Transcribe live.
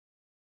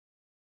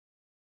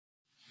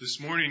This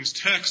morning's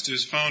text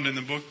is found in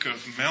the book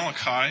of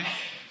Malachi.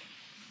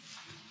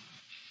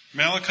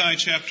 Malachi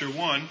chapter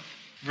 1,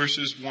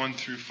 verses 1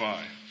 through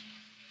 5.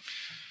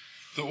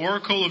 The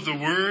oracle of the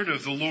word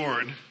of the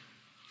Lord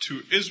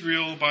to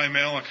Israel by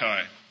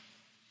Malachi.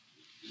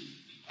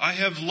 I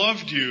have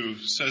loved you,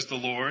 says the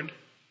Lord.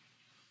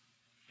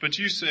 But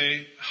you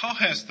say, how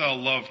hast thou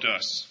loved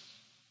us?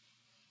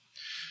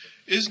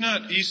 Is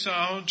not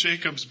Esau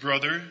Jacob's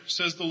brother,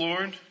 says the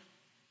Lord?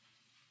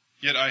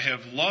 Yet I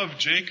have loved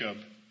Jacob,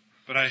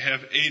 but I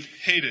have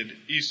hated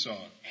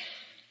Esau.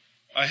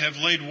 I have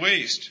laid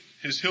waste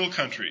his hill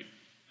country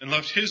and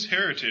left his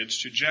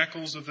heritage to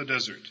jackals of the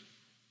desert.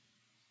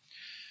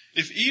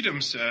 If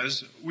Edom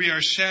says, we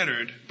are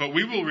shattered, but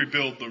we will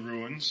rebuild the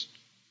ruins,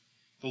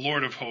 the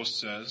Lord of hosts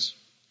says,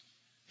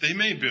 they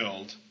may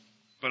build,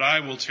 but I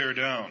will tear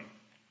down,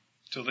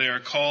 till they are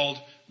called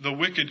the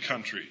wicked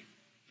country,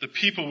 the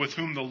people with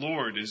whom the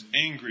Lord is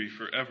angry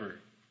forever.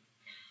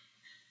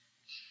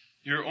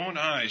 Your own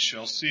eyes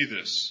shall see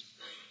this,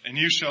 and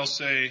you shall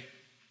say,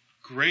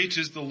 great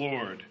is the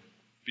Lord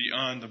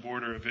beyond the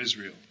border of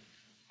Israel.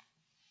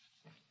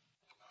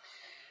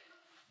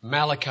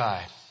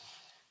 Malachi.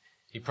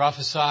 He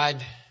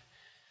prophesied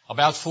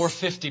about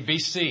 450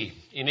 BC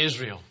in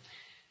Israel.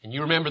 And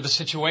you remember the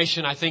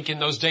situation, I think in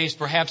those days,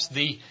 perhaps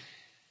the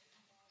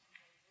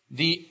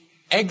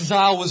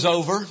exile was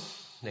over.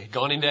 They had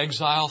gone into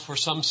exile for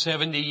some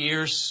 70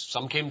 years.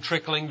 Some came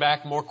trickling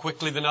back more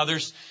quickly than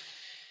others.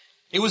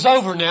 It was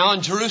over now,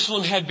 and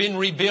Jerusalem had been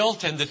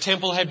rebuilt and the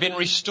temple had been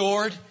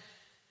restored.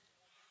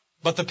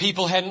 But the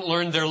people hadn't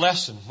learned their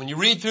lesson. When you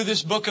read through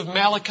this book of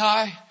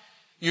Malachi,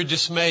 you're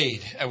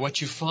dismayed at what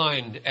you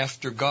find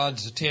after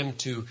God's attempt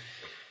to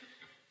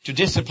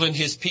discipline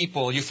His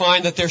people. You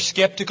find that they're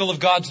skeptical of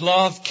God's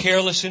love,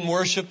 careless in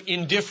worship,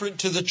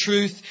 indifferent to the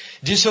truth,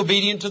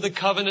 disobedient to the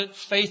covenant,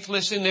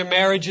 faithless in their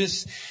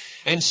marriages,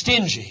 and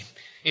stingy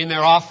in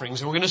their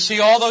offerings. And we're going to see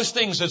all those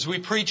things as we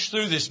preach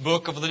through this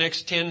book over the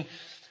next 10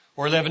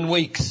 or 11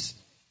 weeks.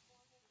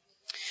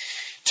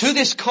 To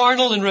this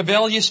carnal and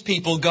rebellious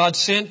people, God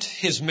sent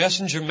His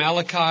messenger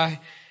Malachi,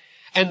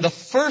 and the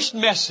first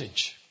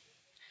message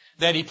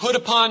that He put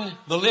upon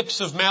the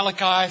lips of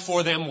Malachi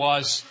for them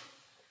was,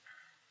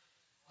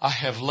 I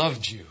have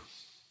loved you,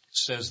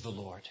 says the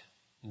Lord,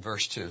 in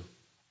verse 2.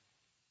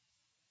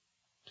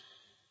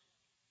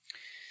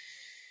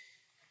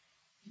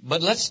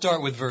 But let's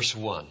start with verse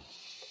 1.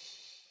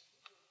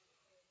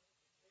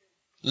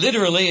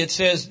 Literally it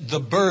says the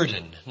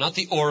burden, not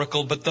the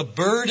oracle, but the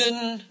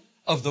burden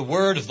of the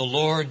word of the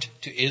Lord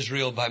to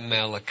Israel by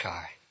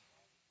Malachi.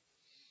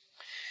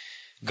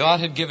 God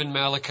had given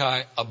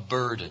Malachi a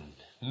burden.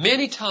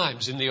 Many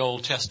times in the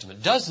Old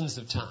Testament, dozens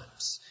of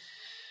times.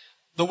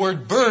 The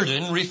word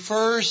burden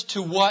refers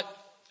to what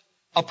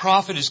a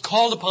prophet is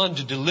called upon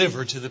to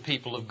deliver to the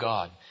people of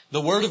God.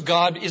 The word of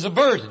God is a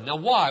burden. Now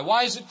why?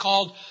 Why is it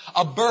called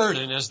a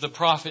burden as the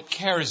prophet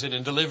carries it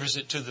and delivers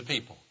it to the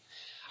people?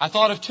 I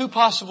thought of two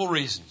possible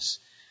reasons.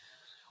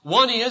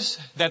 One is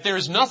that there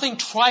is nothing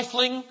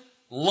trifling,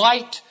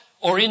 light,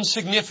 or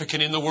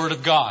insignificant in the word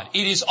of God.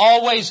 It is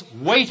always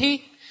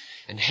weighty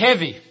and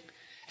heavy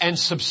and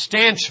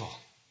substantial.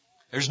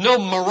 There's no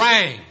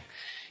meringue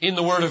in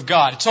the Word of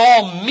God. It's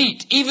all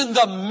meat. Even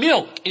the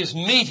milk is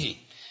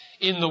meaty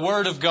in the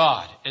Word of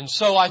God. And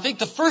so I think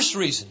the first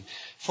reason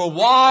for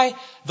why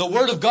the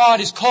Word of God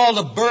is called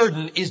a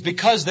burden is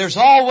because there's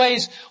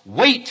always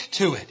weight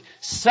to it,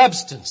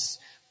 substance,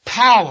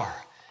 power,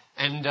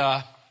 and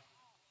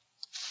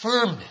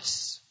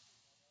firmness.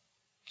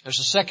 There's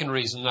a second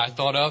reason that I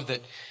thought of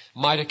that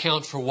might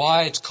account for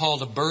why it's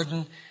called a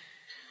burden.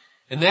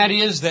 And that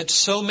is that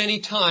so many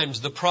times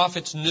the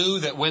prophets knew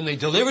that when they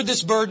delivered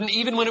this burden,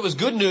 even when it was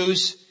good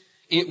news,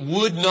 it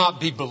would not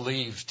be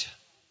believed.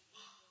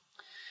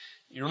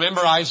 You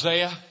remember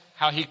Isaiah,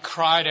 how he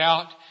cried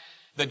out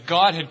that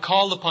God had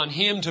called upon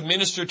him to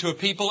minister to a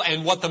people,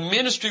 and what the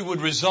ministry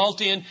would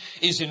result in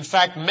is in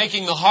fact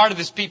making the heart of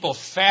his people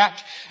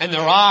fat and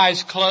their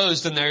eyes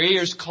closed and their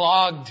ears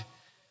clogged.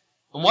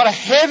 And what a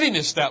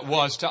heaviness that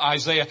was to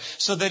Isaiah,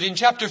 so that in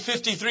chapter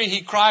 53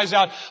 he cries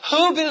out,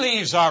 who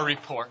believes our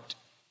report?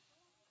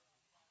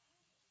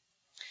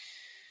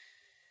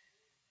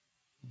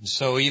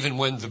 So even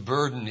when the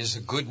burden is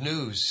a good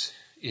news,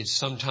 it's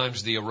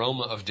sometimes the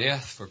aroma of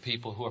death for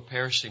people who are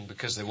perishing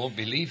because they won't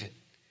believe it.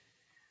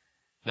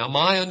 Now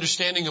my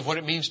understanding of what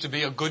it means to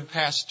be a good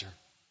pastor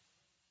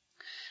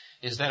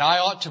is that I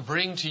ought to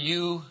bring to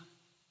you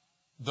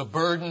the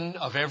burden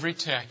of every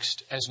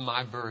text as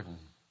my burden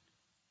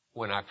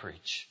when I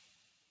preach.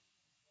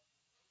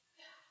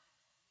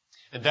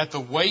 And that the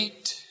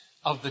weight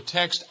of the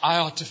text I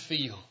ought to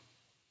feel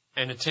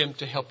and attempt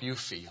to help you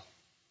feel.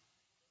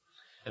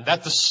 And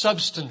that the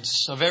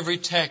substance of every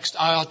text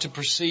I ought to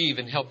perceive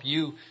and help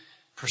you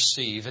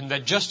perceive. And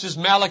that just as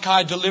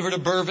Malachi delivered a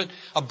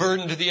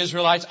burden to the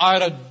Israelites, I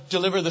ought to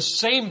deliver the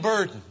same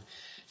burden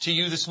to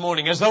you this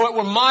morning, as though it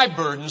were my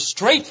burden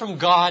straight from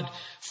God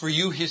for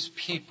you, His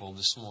people,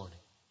 this morning.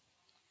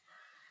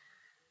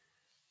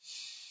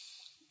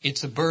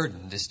 It's a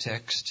burden, this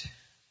text.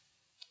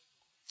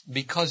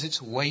 because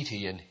it's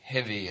weighty and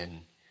heavy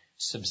and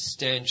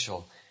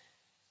substantial,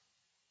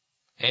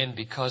 and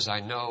because I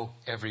know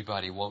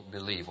everybody won't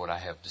believe what I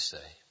have to say.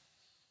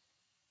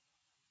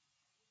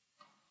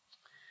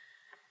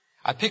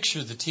 I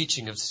picture the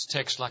teaching of this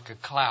text like a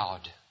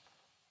cloud,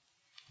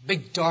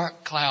 big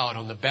dark cloud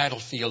on the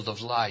battlefield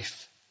of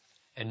life,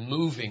 and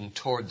moving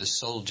toward the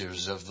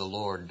soldiers of the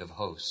Lord of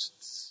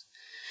hosts.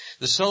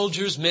 The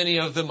soldiers, many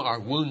of them are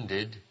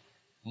wounded,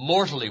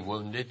 mortally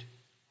wounded,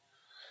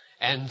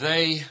 and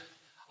they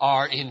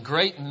are in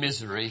great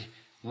misery,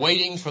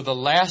 waiting for the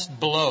last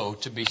blow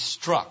to be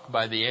struck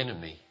by the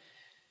enemy.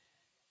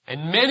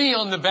 And many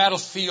on the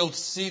battlefield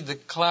see the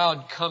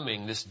cloud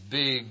coming, this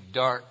big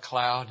dark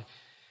cloud,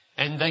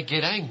 and they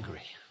get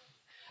angry.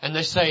 And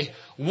they say,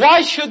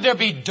 why should there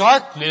be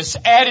darkness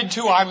added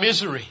to our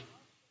misery?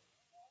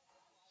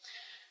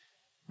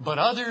 But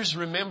others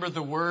remember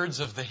the words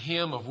of the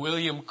hymn of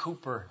William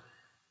Cooper.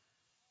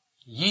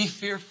 Ye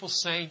fearful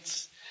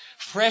saints,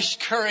 fresh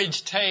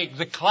courage take.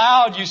 The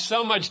cloud you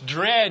so much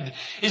dread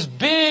is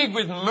big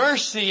with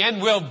mercy and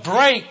will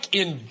break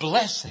in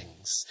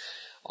blessings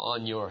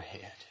on your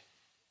head.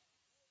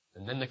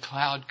 And then the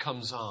cloud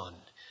comes on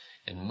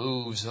and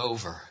moves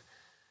over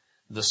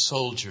the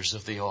soldiers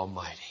of the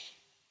Almighty.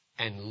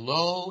 And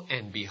lo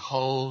and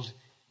behold,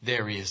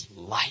 there is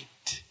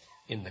light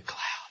in the cloud.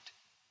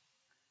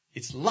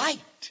 It's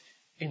light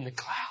in the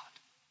cloud.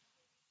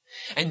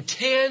 And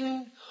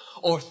 10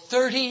 or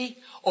 30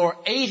 or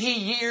 80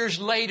 years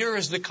later,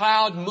 as the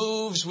cloud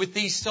moves with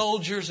these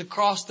soldiers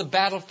across the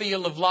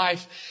battlefield of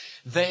life,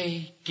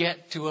 they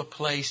get to a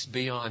place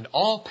beyond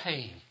all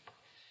pain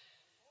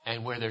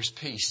and where there's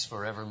peace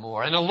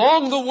forevermore. And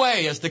along the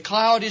way, as the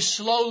cloud is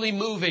slowly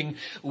moving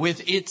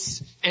with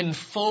its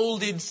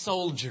enfolded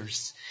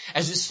soldiers,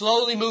 as it's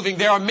slowly moving,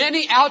 there are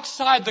many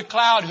outside the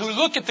cloud who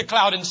look at the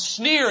cloud and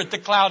sneer at the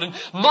cloud and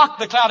mock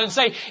the cloud and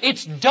say,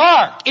 it's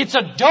dark. It's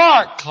a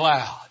dark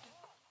cloud.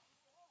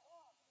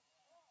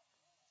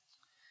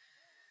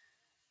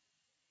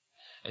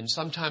 And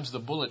sometimes the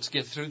bullets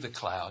get through the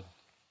cloud.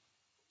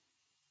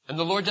 And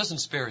the Lord doesn't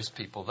spare His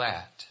people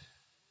that.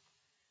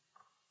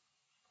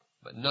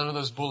 But none of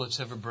those bullets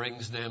ever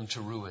brings them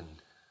to ruin.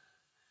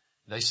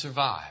 They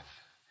survive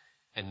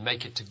and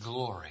make it to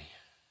glory.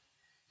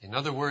 In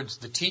other words,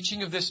 the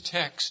teaching of this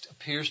text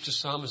appears to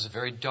some as a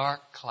very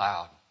dark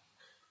cloud.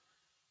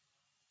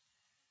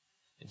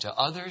 And to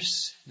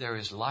others, there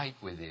is light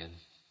within.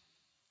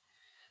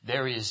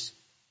 There is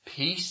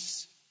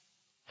peace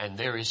and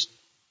there is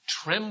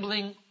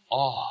trembling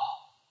awe.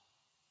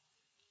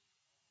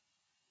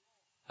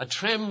 A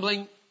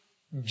trembling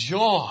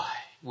joy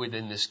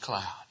within this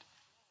cloud.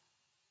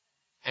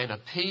 And a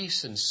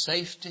peace and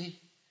safety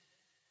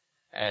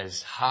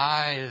as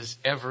high as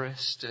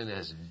Everest and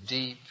as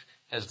deep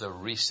as the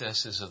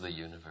recesses of the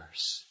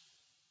universe.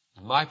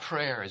 My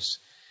prayer as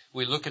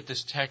we look at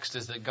this text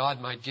is that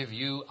God might give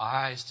you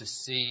eyes to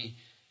see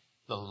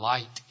the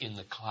light in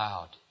the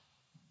cloud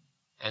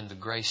and the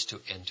grace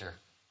to enter.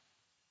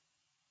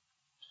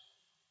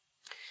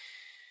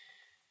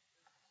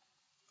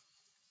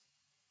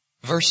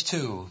 Verse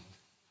 2.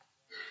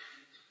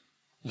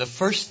 The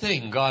first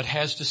thing God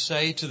has to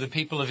say to the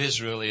people of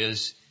Israel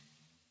is,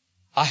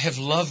 I have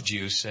loved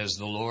you, says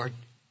the Lord.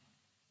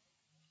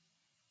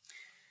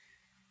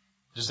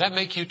 Does that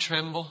make you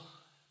tremble?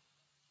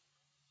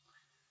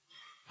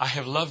 I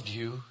have loved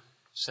you,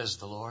 says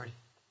the Lord.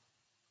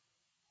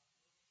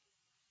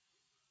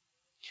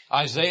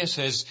 Isaiah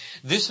says,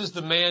 this is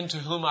the man to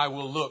whom I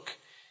will look,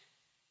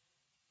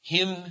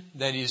 him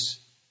that is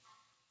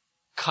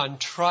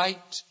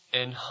contrite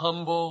and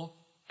humble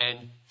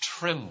and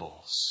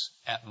trembles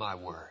at my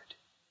word.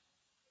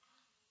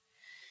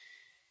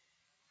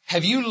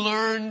 Have you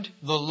learned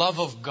the love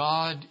of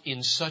God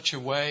in such a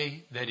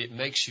way that it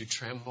makes you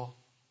tremble?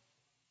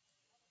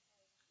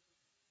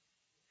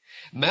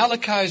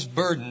 Malachi's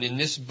burden in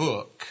this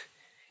book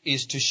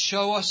is to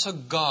show us a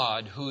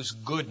God whose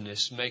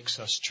goodness makes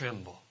us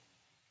tremble.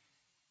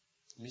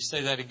 Let me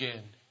say that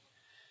again.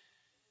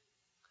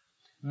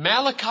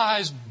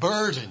 Malachi's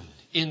burden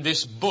in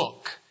this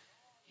book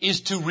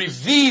is to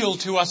reveal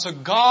to us a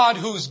God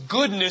whose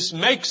goodness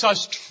makes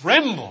us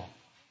tremble.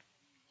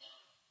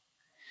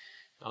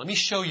 Now let me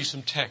show you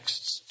some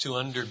texts to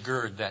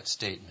undergird that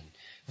statement.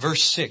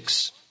 Verse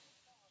 6.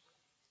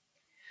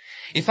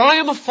 If I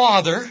am a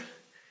father,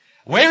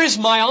 where is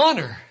my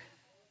honor?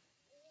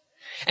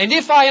 And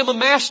if I am a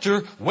master,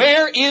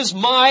 where is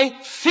my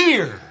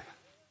fear?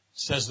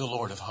 Says the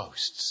Lord of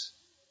hosts.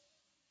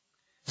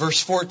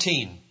 Verse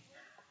 14.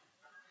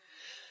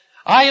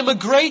 I am a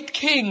great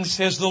king,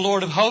 says the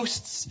Lord of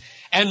hosts,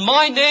 and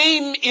my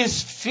name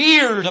is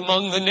feared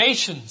among the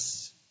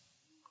nations.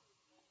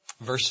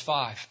 Verse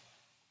 5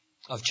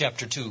 of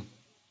chapter 2.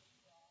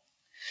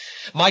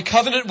 My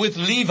covenant with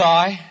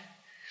Levi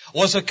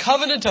was a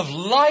covenant of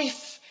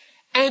life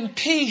and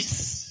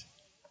peace.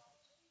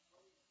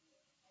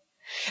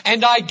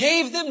 And I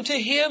gave them to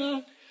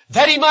him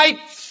that he might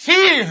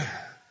fear.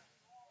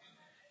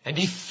 And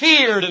he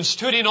feared and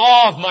stood in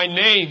awe of my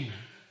name.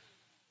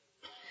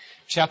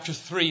 chapter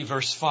 3,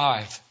 verse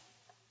 5.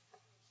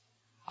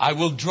 I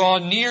will draw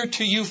near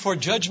to you for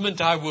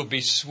judgment. I will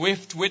be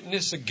swift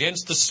witness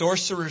against the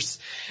sorcerers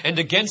and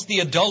against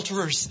the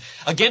adulterers,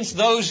 against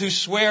those who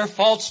swear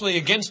falsely,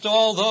 against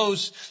all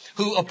those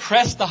who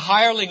oppress the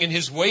hireling in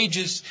his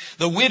wages,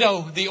 the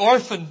widow, the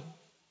orphan,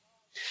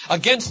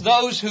 against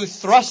those who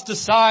thrust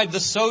aside the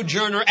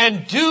sojourner,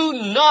 and do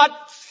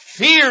not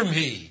fear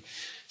me,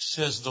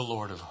 says the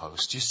Lord of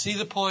hosts. You see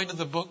the point of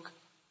the book?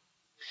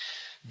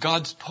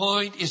 God's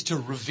point is to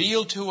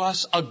reveal to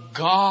us a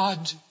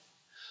God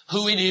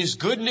who in His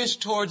goodness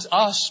towards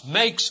us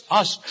makes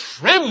us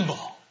tremble.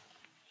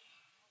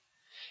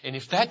 And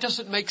if that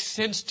doesn't make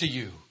sense to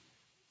you,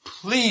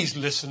 please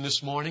listen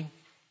this morning.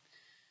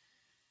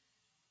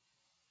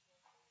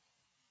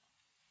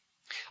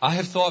 I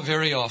have thought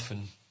very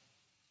often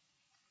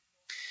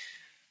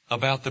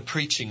about the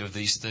preaching of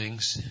these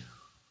things.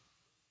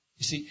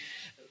 You see,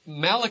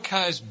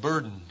 Malachi's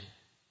burden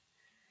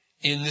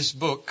in this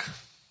book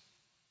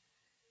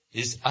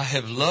is, I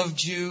have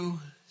loved you,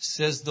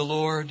 says the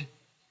Lord,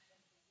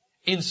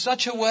 in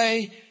such a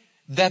way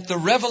that the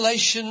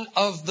revelation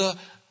of the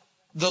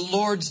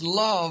Lord's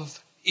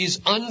love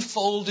is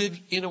unfolded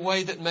in a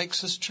way that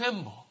makes us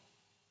tremble.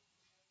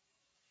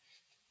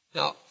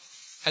 Now,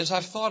 as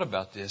I've thought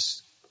about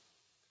this,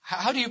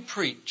 how do you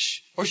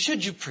preach, or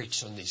should you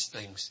preach on these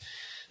things?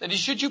 That is,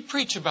 should you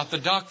preach about the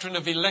doctrine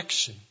of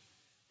election,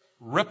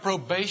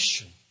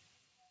 reprobation?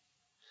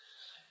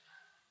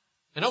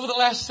 And over the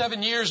last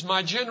 7 years,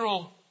 my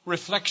general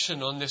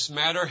reflection on this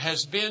matter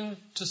has been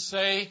to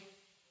say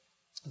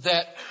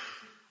that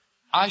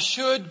I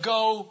should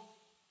go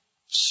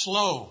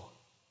slow,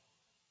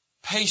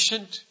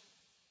 patient,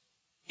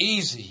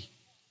 easy,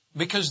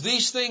 because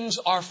these things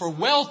are for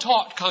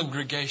well-taught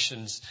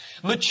congregations,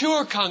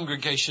 mature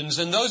congregations.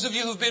 And those of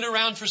you who've been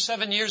around for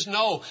 7 years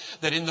know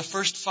that in the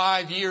first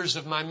 5 years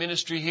of my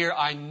ministry here,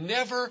 I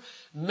never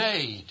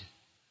made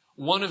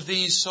one of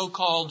these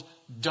so-called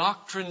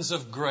doctrines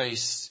of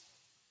grace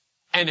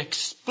an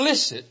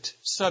explicit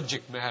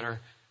subject matter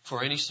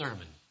for any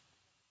sermon.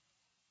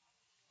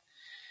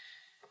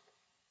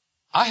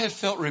 I have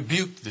felt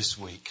rebuked this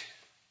week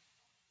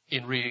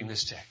in reading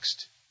this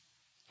text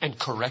and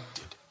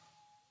corrected.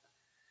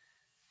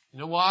 You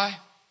know why?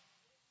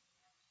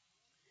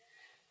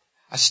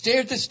 I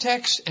stared at this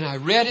text and I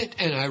read it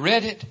and I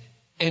read it,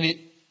 and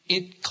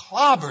it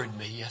clobbered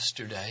me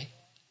yesterday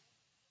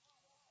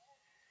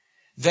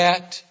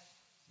that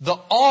the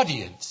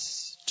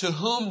audience to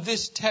whom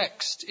this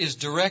text is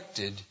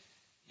directed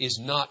is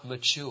not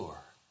mature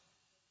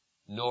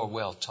nor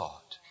well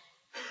taught.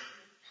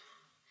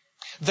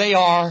 They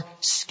are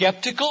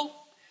skeptical,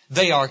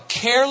 they are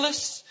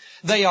careless,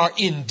 they are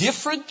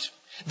indifferent,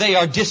 they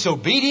are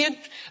disobedient,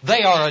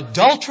 they are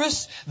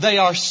adulterous, they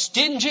are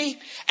stingy,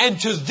 and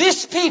to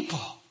this people,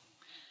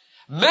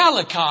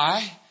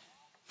 Malachi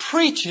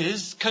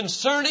preaches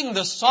concerning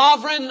the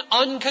sovereign,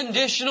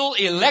 unconditional,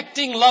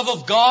 electing love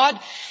of God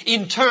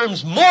in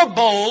terms more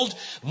bold,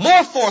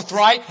 more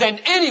forthright than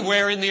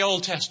anywhere in the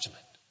Old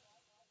Testament.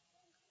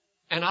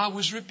 And I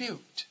was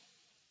rebuked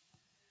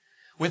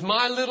with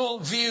my little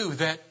view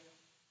that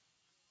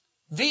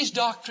these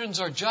doctrines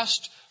are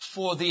just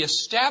for the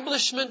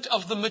establishment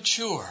of the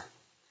mature.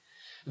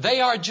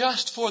 They are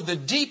just for the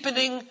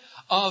deepening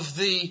of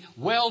the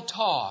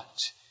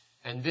well-taught.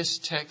 And this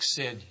text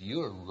said,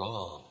 you're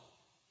wrong.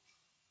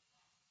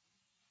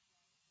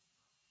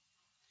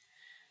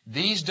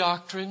 These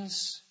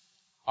doctrines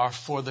are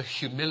for the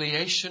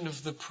humiliation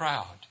of the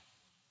proud.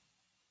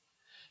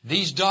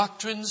 These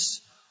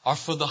doctrines are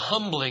for the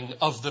humbling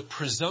of the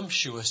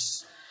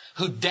presumptuous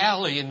who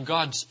dally in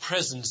God's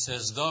presence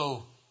as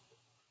though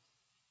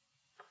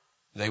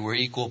they were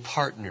equal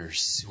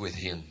partners with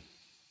Him.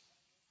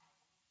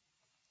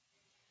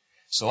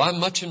 So I'm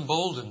much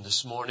emboldened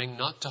this morning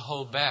not to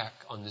hold back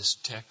on this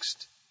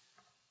text.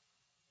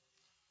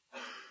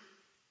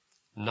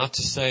 Not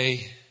to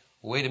say,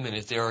 wait a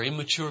minute, there are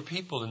immature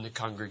people in the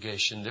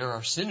congregation. There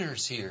are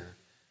sinners here.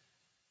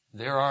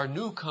 There are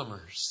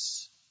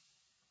newcomers.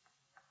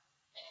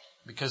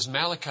 Because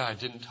Malachi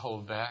didn't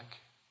hold back.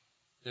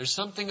 There's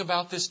something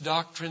about this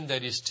doctrine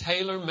that is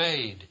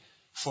tailor-made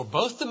for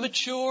both the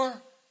mature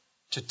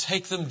to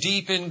take them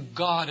deep in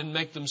God and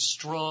make them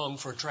strong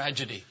for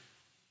tragedy,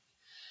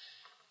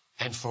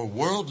 and for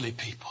worldly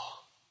people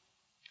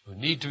who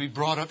need to be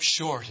brought up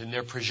short in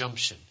their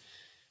presumption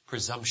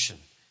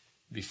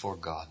before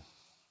God.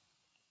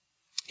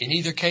 In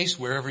either case,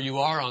 wherever you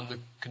are on the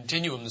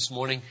continuum this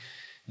morning,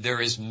 there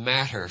is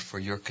matter for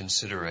your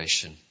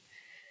consideration.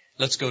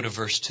 Let's go to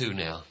verse 2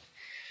 now.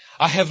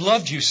 I have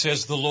loved you,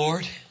 says the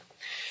Lord.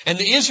 And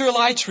the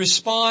Israelites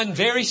respond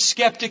very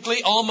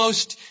skeptically,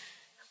 almost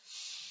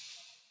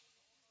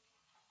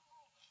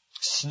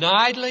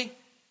snidely.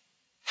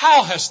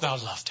 How hast thou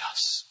loved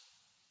us?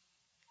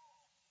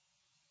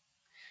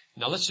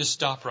 Now let's just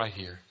stop right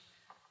here.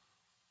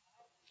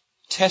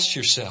 Test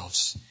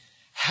yourselves.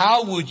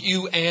 How would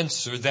you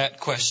answer that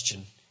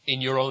question in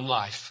your own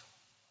life?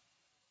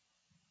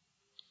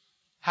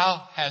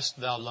 How hast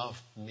thou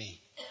loved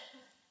me?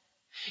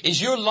 Is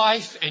your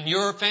life and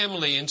your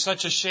family in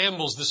such a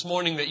shambles this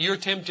morning that you're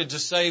tempted to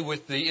say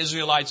with the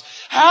Israelites,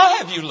 how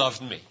have you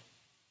loved me?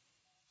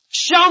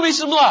 Show me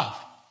some love.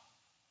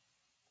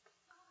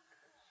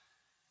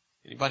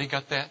 Anybody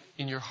got that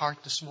in your heart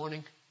this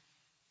morning?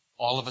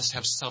 All of us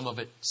have some of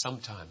it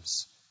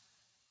sometimes.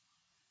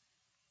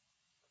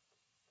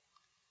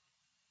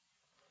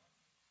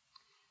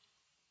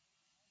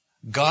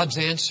 God's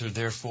answer,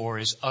 therefore,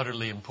 is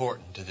utterly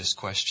important to this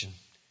question.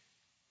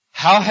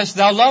 How hast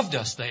thou loved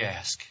us, they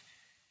ask.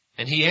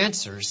 And he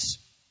answers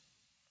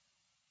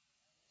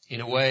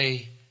in a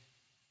way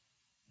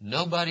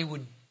nobody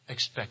would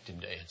expect him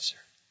to answer.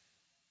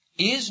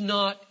 Is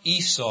not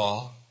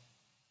Esau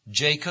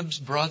Jacob's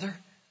brother?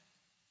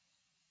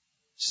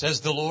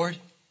 Says the Lord.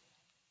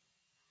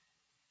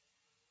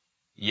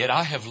 Yet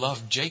I have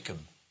loved Jacob,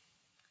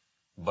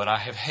 but I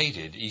have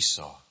hated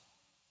Esau.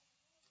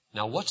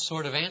 Now what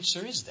sort of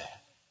answer is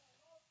that?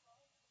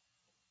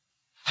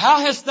 How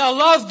hast thou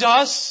loved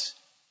us?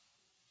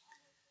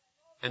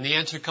 And the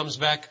answer comes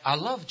back, I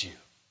loved you.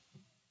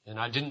 And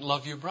I didn't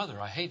love your brother.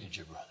 I hated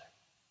your brother.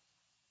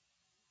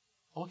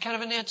 What kind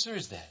of an answer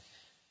is that?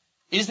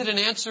 Is it an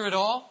answer at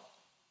all?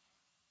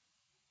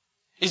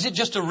 Is it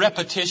just a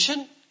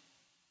repetition?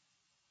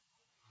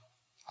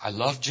 I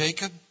love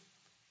Jacob.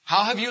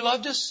 How have you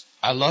loved us?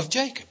 I love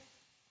Jacob.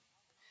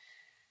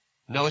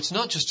 No, it's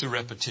not just a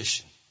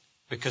repetition,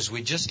 because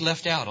we just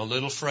left out a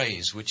little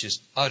phrase which is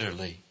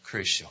utterly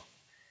crucial.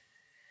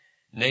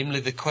 Namely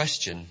the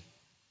question,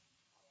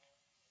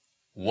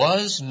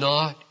 was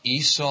not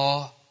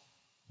Esau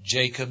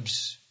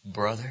Jacob's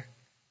brother?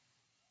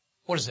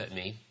 What does that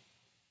mean?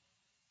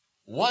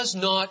 Was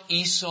not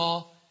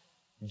Esau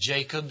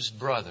Jacob's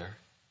brother?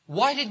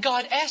 Why did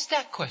God ask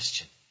that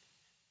question?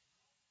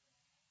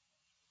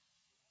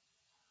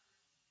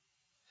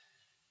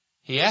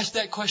 He asked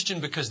that question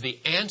because the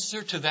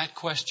answer to that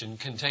question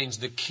contains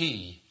the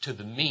key to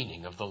the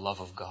meaning of the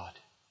love of God.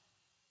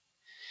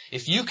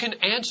 If you can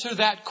answer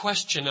that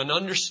question and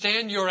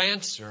understand your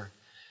answer,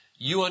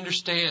 you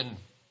understand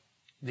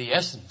the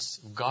essence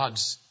of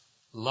God's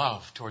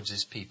love towards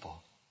His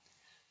people.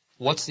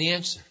 What's the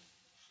answer?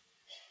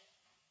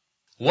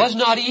 Was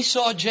not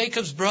Esau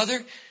Jacob's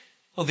brother?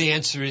 Well, the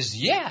answer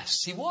is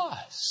yes, he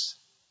was.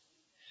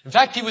 In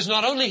fact, he was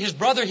not only his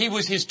brother, he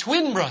was his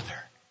twin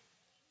brother.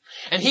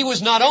 And he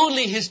was not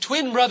only his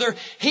twin brother,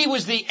 he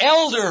was the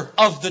elder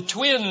of the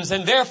twins,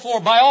 and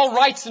therefore by all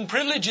rights and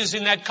privileges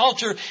in that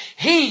culture,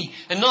 he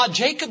and not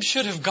Jacob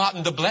should have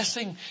gotten the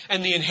blessing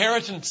and the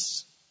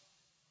inheritance.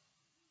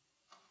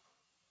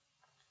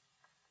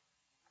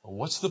 Well,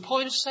 what's the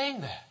point of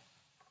saying that?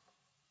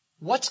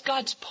 What's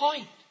God's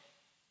point?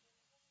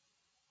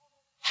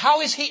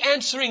 How is He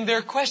answering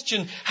their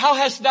question? How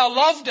hast thou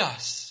loved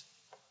us?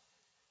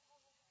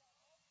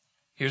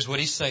 Here's what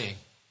He's saying.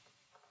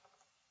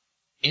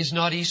 Is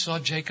not Esau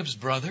Jacob's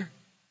brother?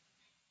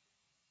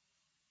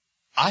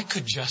 I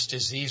could just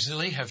as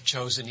easily have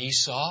chosen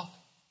Esau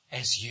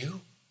as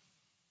you.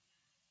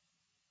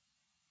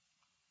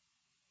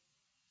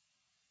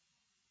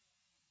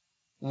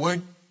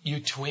 Weren't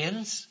you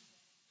twins?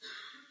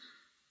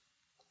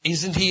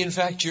 Isn't he in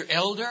fact your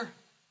elder?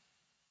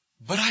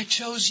 But I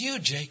chose you,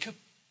 Jacob.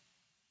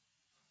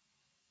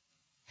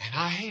 And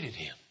I hated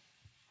him.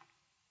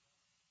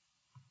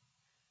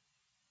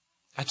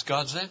 That's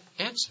God's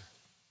answer.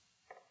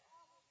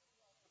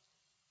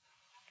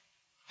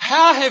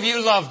 How have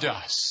you loved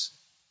us?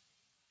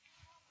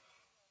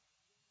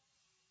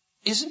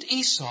 Isn't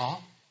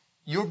Esau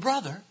your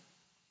brother?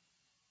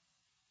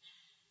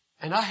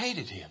 And I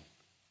hated him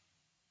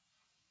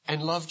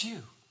and loved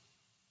you.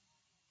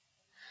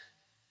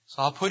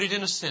 So I'll put it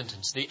in a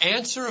sentence. The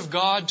answer of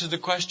God to the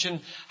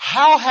question,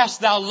 how hast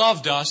thou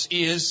loved us,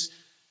 is,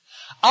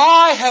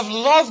 I have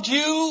loved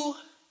you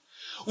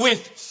with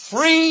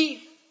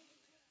free,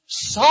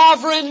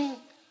 sovereign,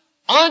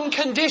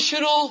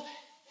 unconditional,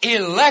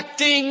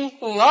 electing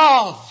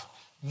love.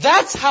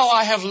 That's how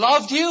I have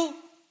loved you.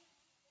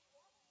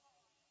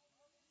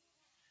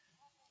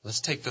 Let's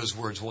take those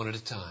words one at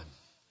a time.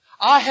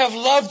 I have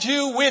loved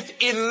you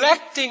with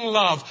electing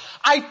love.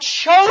 I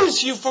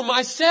chose you for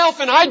myself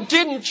and I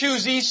didn't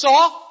choose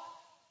Esau.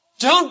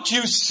 Don't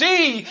you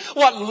see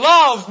what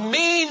love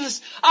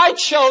means? I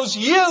chose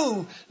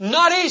you,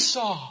 not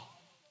Esau.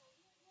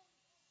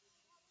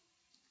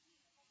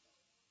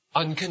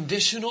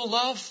 Unconditional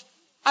love.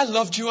 I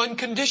loved you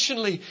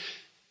unconditionally.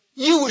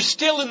 You were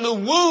still in the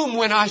womb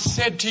when I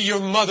said to your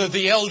mother,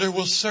 the elder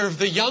will serve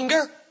the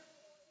younger.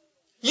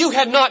 You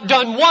had not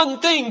done one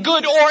thing,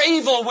 good or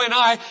evil, when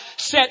I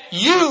set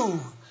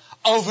you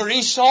over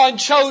Esau and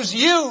chose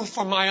you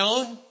for my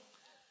own.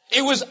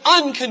 It was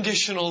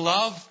unconditional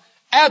love.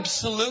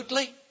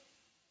 Absolutely.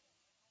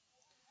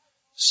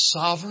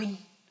 Sovereign.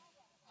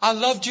 I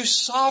loved you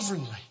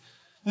sovereignly.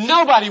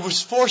 Nobody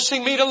was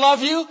forcing me to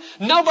love you.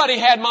 Nobody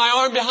had my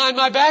arm behind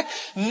my back.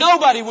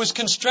 Nobody was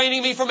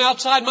constraining me from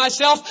outside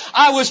myself.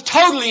 I was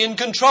totally in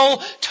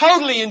control,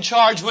 totally in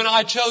charge when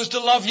I chose to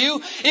love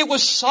you. It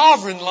was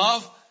sovereign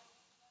love.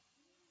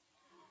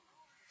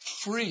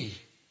 Free.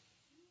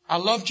 I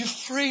loved you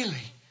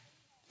freely.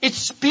 It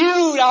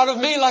spewed out of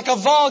me like a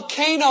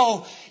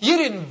volcano. You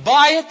didn't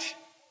buy it.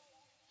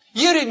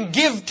 You didn't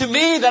give to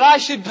me that I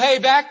should pay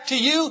back to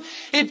you.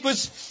 It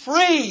was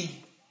free.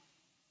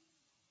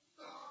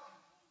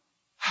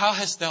 How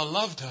hast thou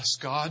loved us,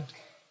 God?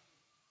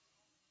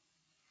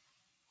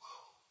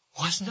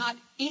 Was not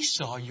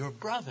Esau your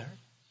brother?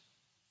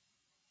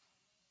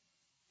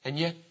 And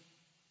yet,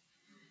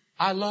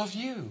 I love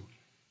you,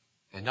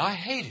 and I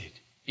hated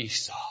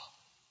Esau.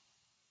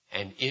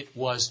 And it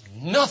was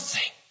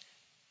nothing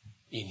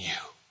in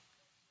you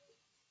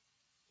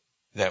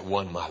that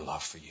won my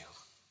love for you.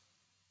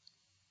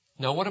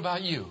 Now, what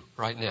about you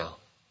right now?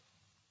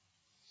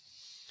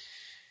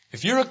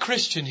 If you're a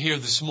Christian here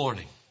this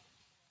morning,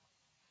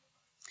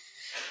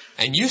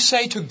 and you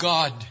say to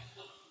God,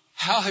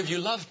 how have you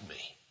loved me?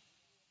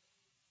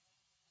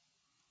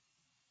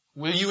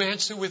 Will you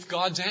answer with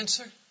God's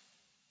answer?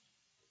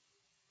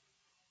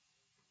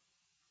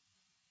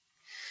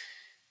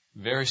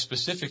 Very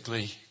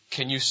specifically,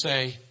 can you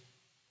say,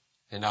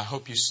 and I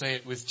hope you say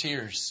it with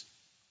tears,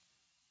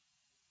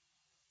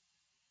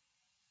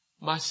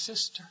 my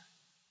sister,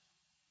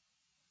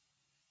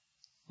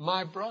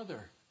 my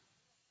brother,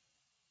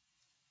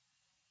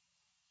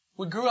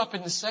 we grew up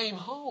in the same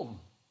home.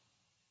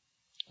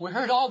 We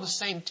heard all the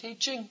same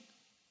teaching.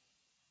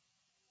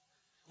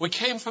 We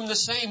came from the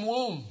same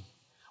womb.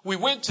 We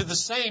went to the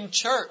same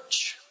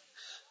church.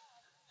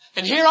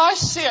 And here I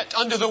sit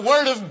under the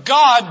Word of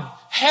God,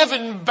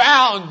 heaven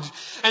bound,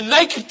 and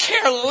they could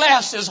care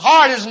less, as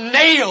hard as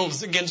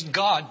nails against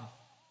God.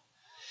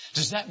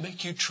 Does that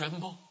make you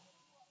tremble?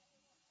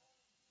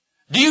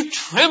 Do you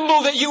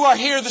tremble that you are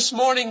here this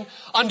morning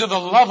under the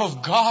love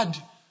of God?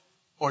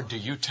 Or do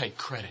you take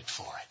credit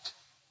for it?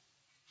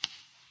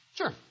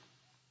 Sure.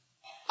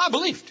 I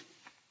believed.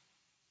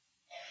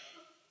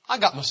 I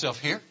got myself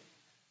here.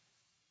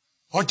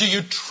 Or do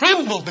you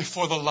tremble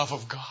before the love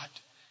of God?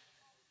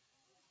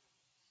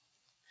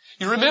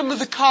 You remember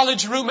the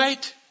college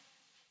roommate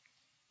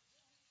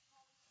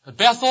at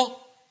Bethel?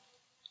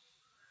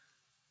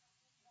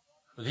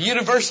 Or the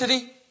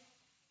university?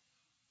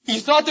 You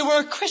thought they were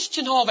a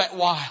Christian all that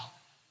while.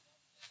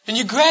 And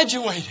you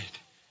graduated.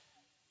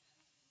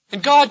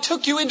 And God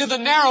took you into the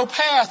narrow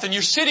path, and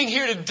you're sitting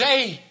here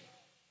today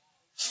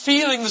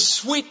feeling the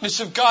sweetness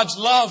of God's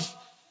love,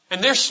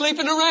 and they're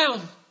sleeping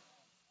around.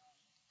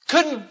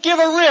 Couldn't give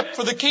a rip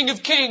for the King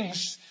of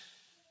Kings.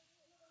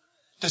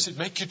 Does it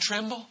make you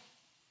tremble?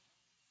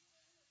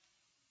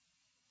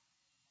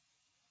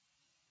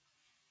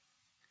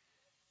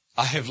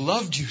 I have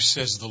loved you,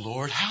 says the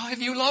Lord. How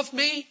have you loved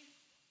me?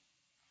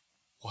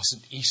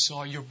 Wasn't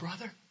Esau your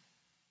brother?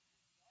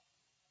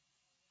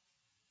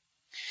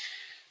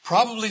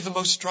 Probably the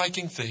most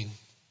striking thing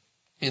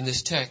in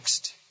this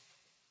text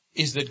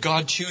is that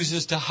God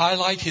chooses to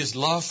highlight His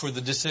love for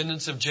the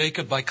descendants of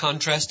Jacob by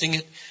contrasting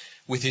it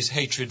with His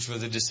hatred for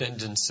the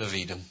descendants of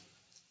Edom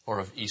or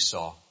of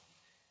Esau.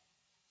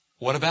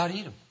 What about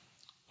Edom?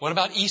 What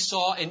about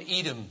Esau and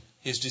Edom,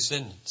 his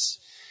descendants?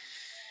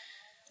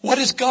 What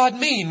does God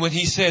mean when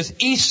He says,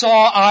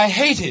 Esau I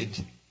hated?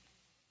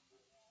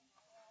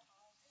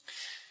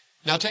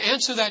 Now, to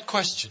answer that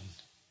question,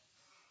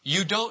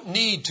 you don't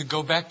need to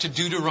go back to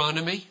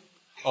Deuteronomy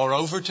or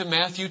over to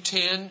Matthew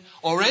 10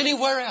 or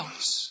anywhere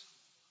else.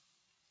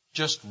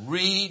 Just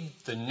read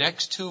the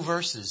next two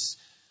verses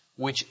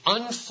which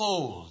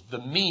unfold the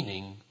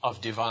meaning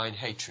of divine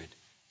hatred.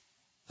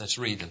 Let's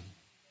read them.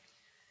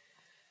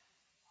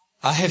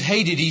 I have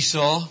hated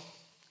Esau.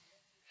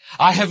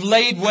 I have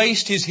laid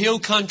waste his hill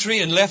country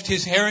and left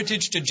his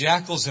heritage to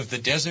jackals of the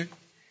desert.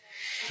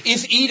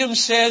 If Edom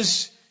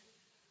says,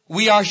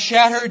 we are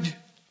shattered,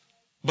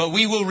 but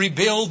we will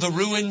rebuild the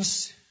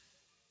ruins,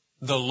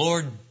 the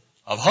Lord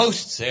of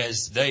hosts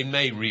says, they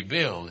may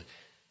rebuild,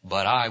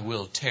 but I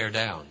will tear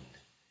down,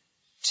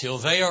 till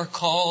they are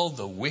called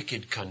the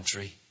wicked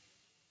country,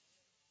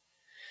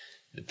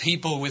 the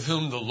people with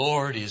whom the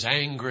Lord is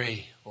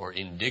angry or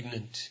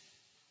indignant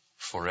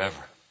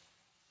forever.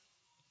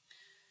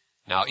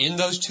 Now, in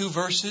those two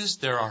verses,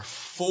 there are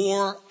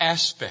 4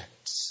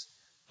 aspects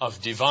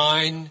of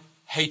divine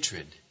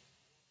hatred.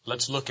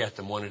 Let's look at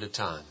them one at a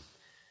time.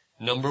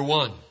 Number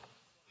 1,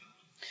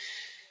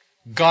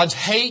 God's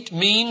hate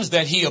means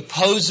that He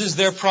opposes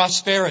their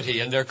prosperity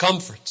and their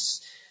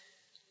comforts.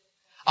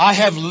 I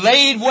have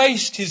laid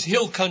waste his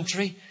hill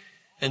country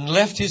and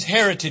left his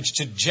heritage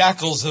to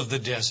jackals of the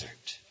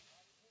desert.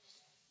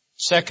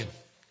 Second,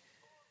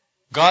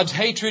 God's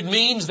hatred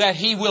means that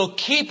He will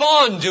keep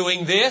on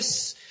doing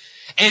this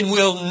and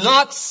will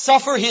not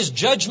suffer His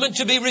judgment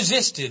to be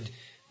resisted.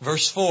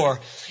 Verse 4,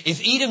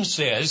 if Edom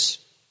says,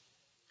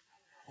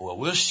 well,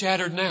 we're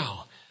shattered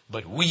now,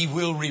 but we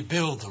will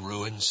rebuild the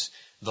ruins,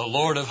 the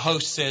Lord of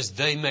hosts says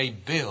they may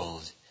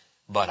build,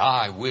 but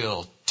I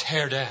will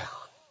tear down.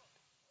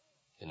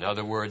 In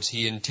other words,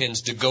 He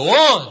intends to go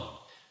on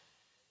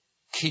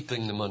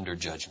keeping them under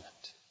judgment.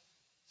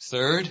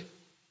 Third,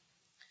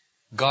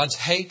 God's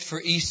hate for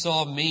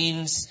Esau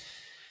means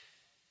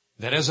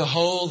that as a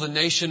whole, the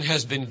nation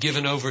has been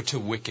given over to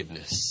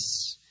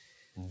wickedness.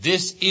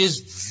 This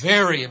is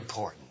very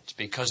important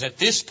because at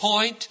this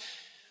point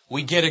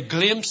we get a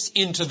glimpse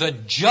into the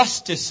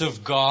justice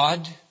of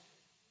God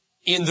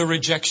in the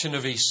rejection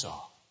of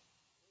Esau.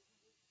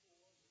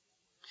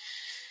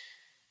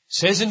 It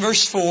says in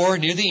verse 4,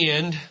 near the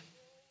end,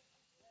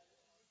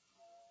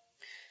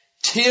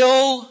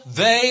 till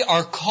they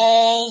are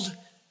called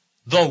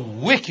the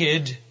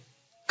wicked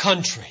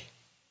country.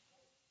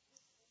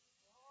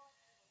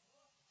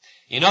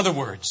 In other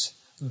words,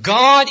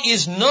 God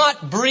is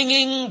not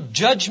bringing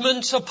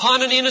judgments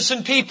upon an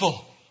innocent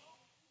people.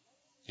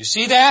 You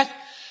see that?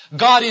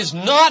 God is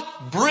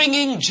not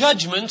bringing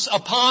judgments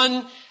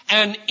upon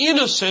an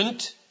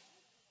innocent,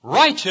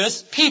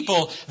 righteous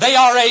people. They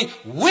are a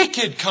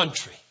wicked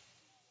country.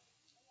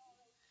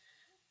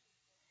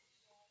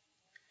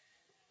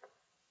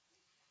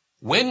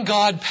 When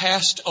God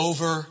passed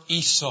over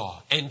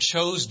Esau and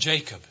chose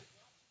Jacob,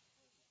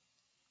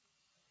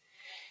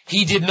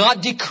 He did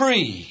not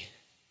decree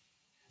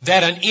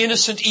that an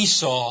innocent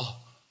Esau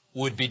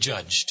would be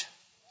judged.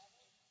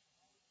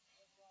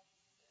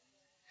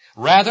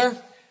 Rather,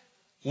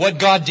 what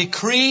God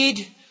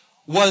decreed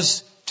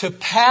was to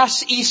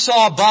pass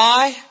Esau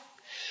by,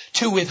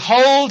 to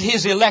withhold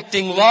His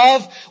electing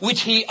love,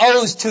 which He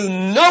owes to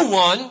no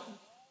one,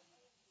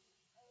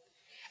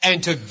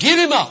 and to give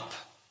him up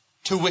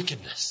to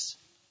wickedness.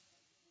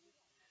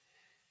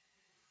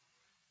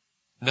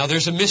 Now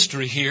there's a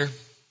mystery here,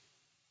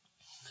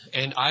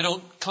 and I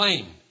don't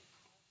claim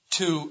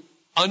to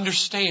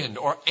understand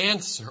or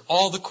answer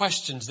all the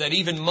questions that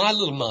even my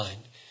little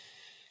mind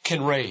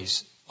can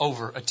raise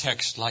over a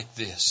text like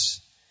this.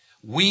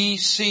 We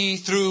see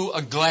through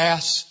a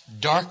glass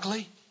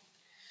darkly.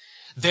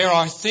 There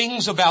are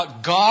things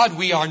about God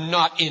we are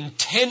not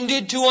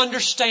intended to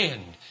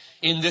understand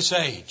in this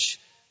age.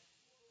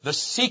 The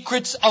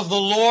secrets of the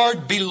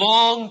Lord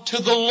belong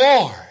to the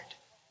Lord.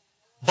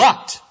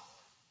 But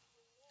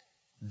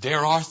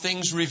there are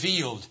things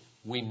revealed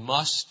we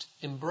must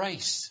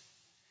embrace.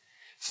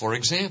 For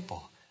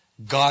example,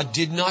 God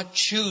did not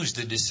choose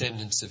the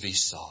descendants of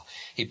Esau.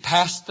 He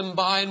passed them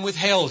by and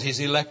withheld His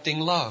electing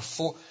love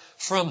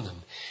from them.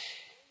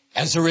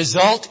 As a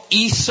result,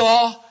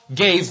 Esau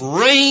gave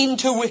rein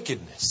to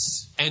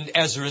wickedness. And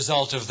as a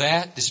result of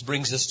that, this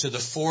brings us to the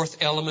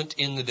fourth element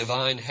in the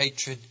divine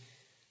hatred.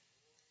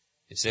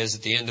 It says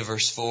at the end of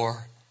verse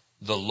 4,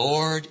 the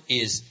Lord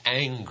is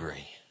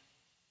angry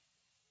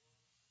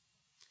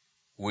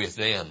with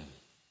them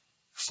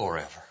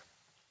forever.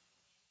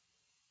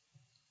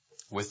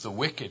 With the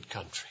wicked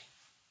country.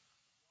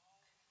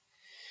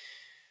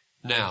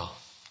 Now,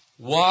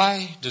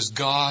 why does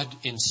God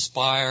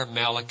inspire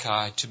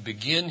Malachi to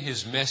begin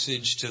his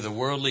message to the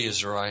worldly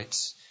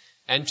Israelites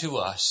and to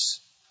us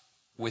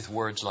with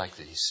words like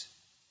these?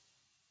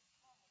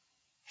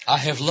 I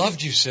have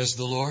loved you, says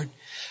the Lord.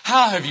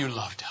 How have you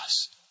loved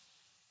us?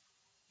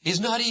 Is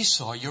not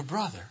Esau your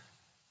brother?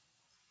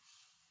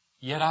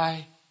 Yet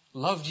I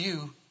loved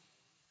you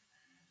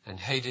and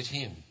hated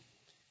him.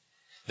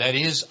 That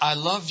is, I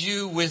loved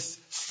you with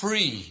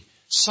free,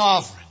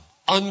 sovereign,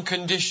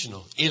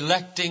 unconditional,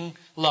 electing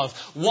love.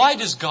 Why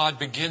does God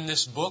begin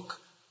this book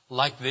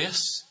like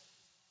this?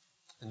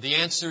 And the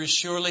answer is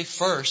surely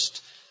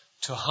first,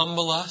 to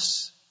humble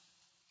us,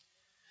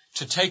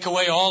 to take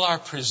away all our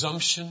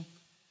presumption,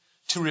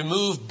 to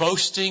remove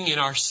boasting in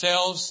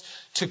ourselves,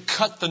 to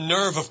cut the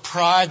nerve of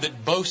pride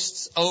that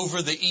boasts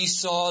over the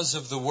Esau's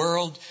of the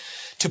world,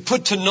 to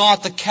put to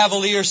naught the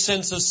cavalier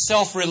sense of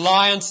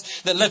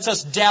self-reliance that lets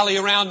us dally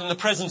around in the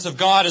presence of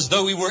God as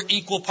though we were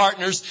equal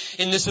partners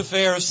in this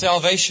affair of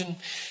salvation,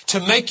 to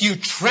make you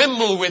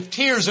tremble with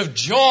tears of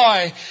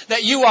joy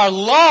that you are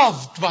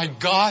loved by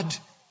God.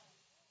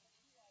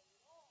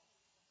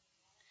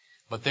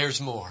 But there's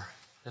more,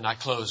 and I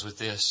close with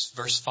this,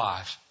 verse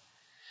 5.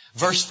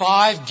 Verse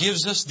 5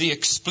 gives us the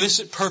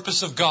explicit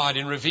purpose of God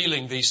in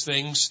revealing these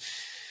things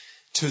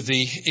to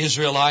the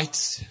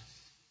Israelites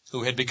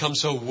who had become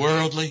so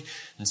worldly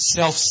and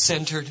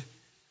self-centered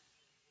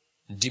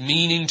and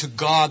demeaning to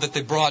God that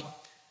they brought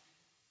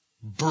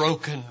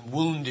broken,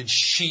 wounded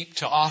sheep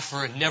to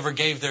offer and never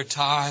gave their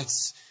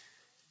tithes.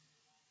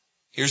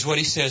 Here's what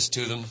He says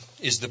to them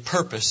is the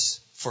purpose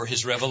for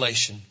His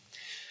revelation.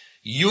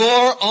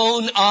 Your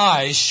own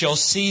eyes shall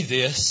see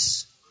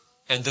this,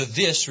 and the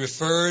this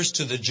refers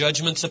to the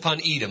judgments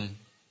upon Edom.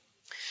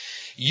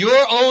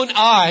 Your own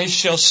eyes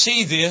shall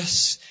see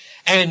this,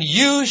 and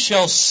you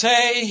shall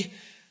say,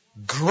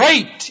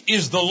 great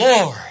is the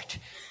Lord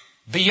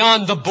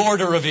beyond the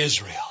border of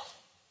Israel.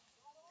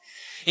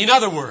 In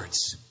other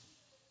words,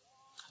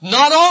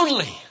 not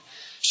only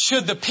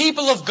should the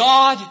people of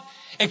God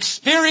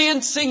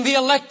experiencing the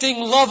electing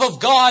love of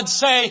God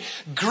say,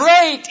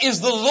 great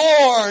is the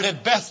Lord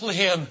at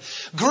Bethlehem.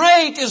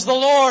 Great is the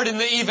Lord in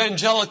the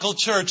evangelical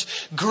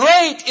church.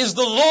 Great is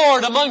the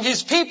Lord among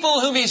His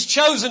people whom He's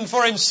chosen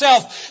for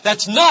Himself.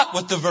 That's not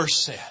what the verse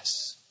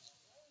says.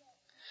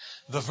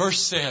 The verse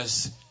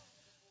says,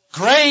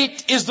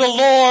 great is the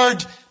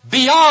Lord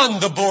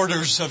beyond the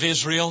borders of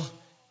Israel.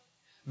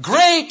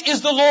 Great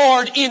is the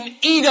Lord in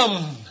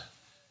Edom.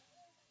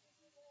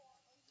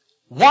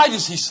 Why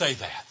does he say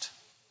that?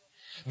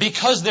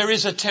 Because there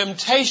is a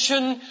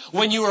temptation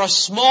when you are a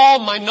small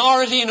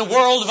minority in a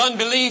world of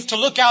unbelief to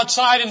look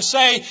outside and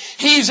say,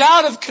 he's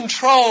out of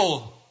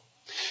control.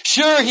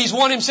 Sure, he's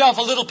won himself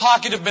a little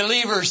pocket of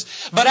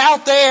believers, but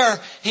out there,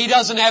 he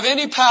doesn't have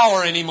any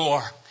power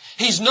anymore.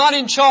 He's not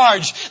in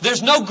charge.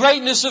 There's no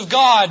greatness of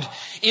God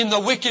in the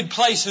wicked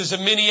places of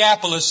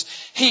Minneapolis.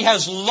 He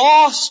has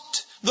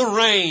lost the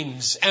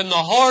reins and the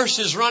horse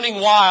is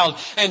running wild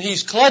and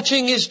he's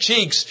clutching his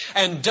cheeks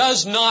and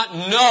does not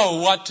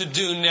know what to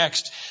do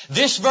next.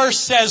 This verse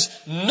says,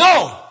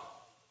 no!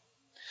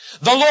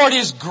 The Lord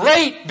is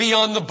great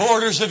beyond the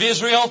borders of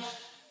Israel.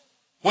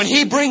 When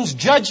He brings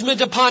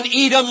judgment upon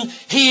Edom,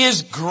 He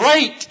is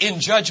great in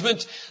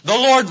judgment. The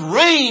Lord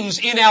reigns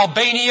in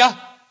Albania.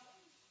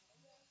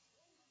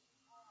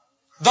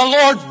 The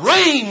Lord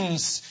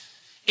reigns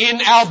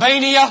in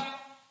Albania.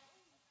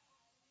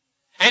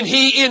 And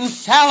He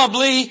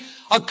infallibly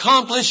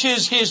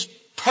accomplishes His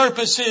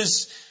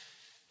purposes.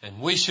 And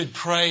we should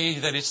pray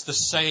that it's the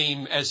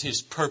same as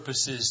His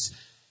purposes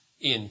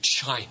in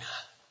China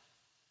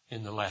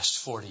in the last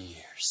 40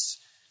 years.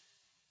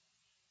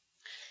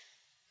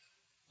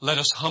 Let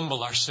us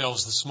humble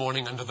ourselves this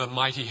morning under the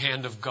mighty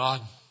hand of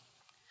God.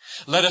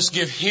 Let us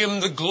give Him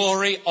the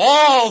glory,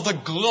 all the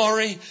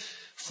glory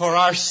for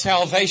our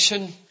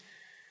salvation.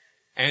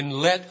 And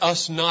let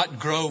us not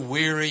grow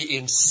weary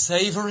in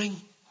savoring,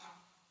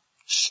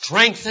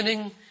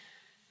 strengthening,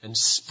 and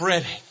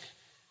spreading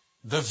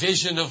the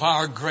vision of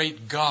our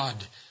great God.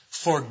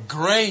 For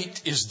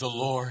great is the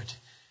Lord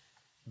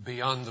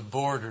beyond the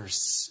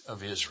borders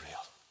of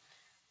Israel.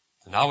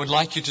 And I would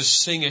like you to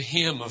sing a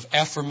hymn of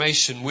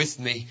affirmation with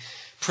me,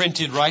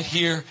 printed right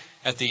here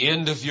at the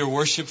end of your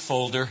worship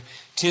folder.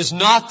 'Tis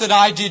not that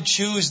I did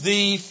choose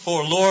thee,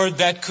 for Lord,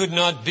 that could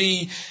not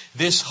be.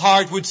 This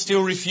heart would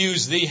still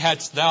refuse thee,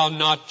 hadst thou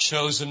not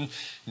chosen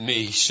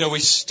me. Shall we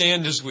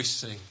stand as we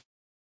sing?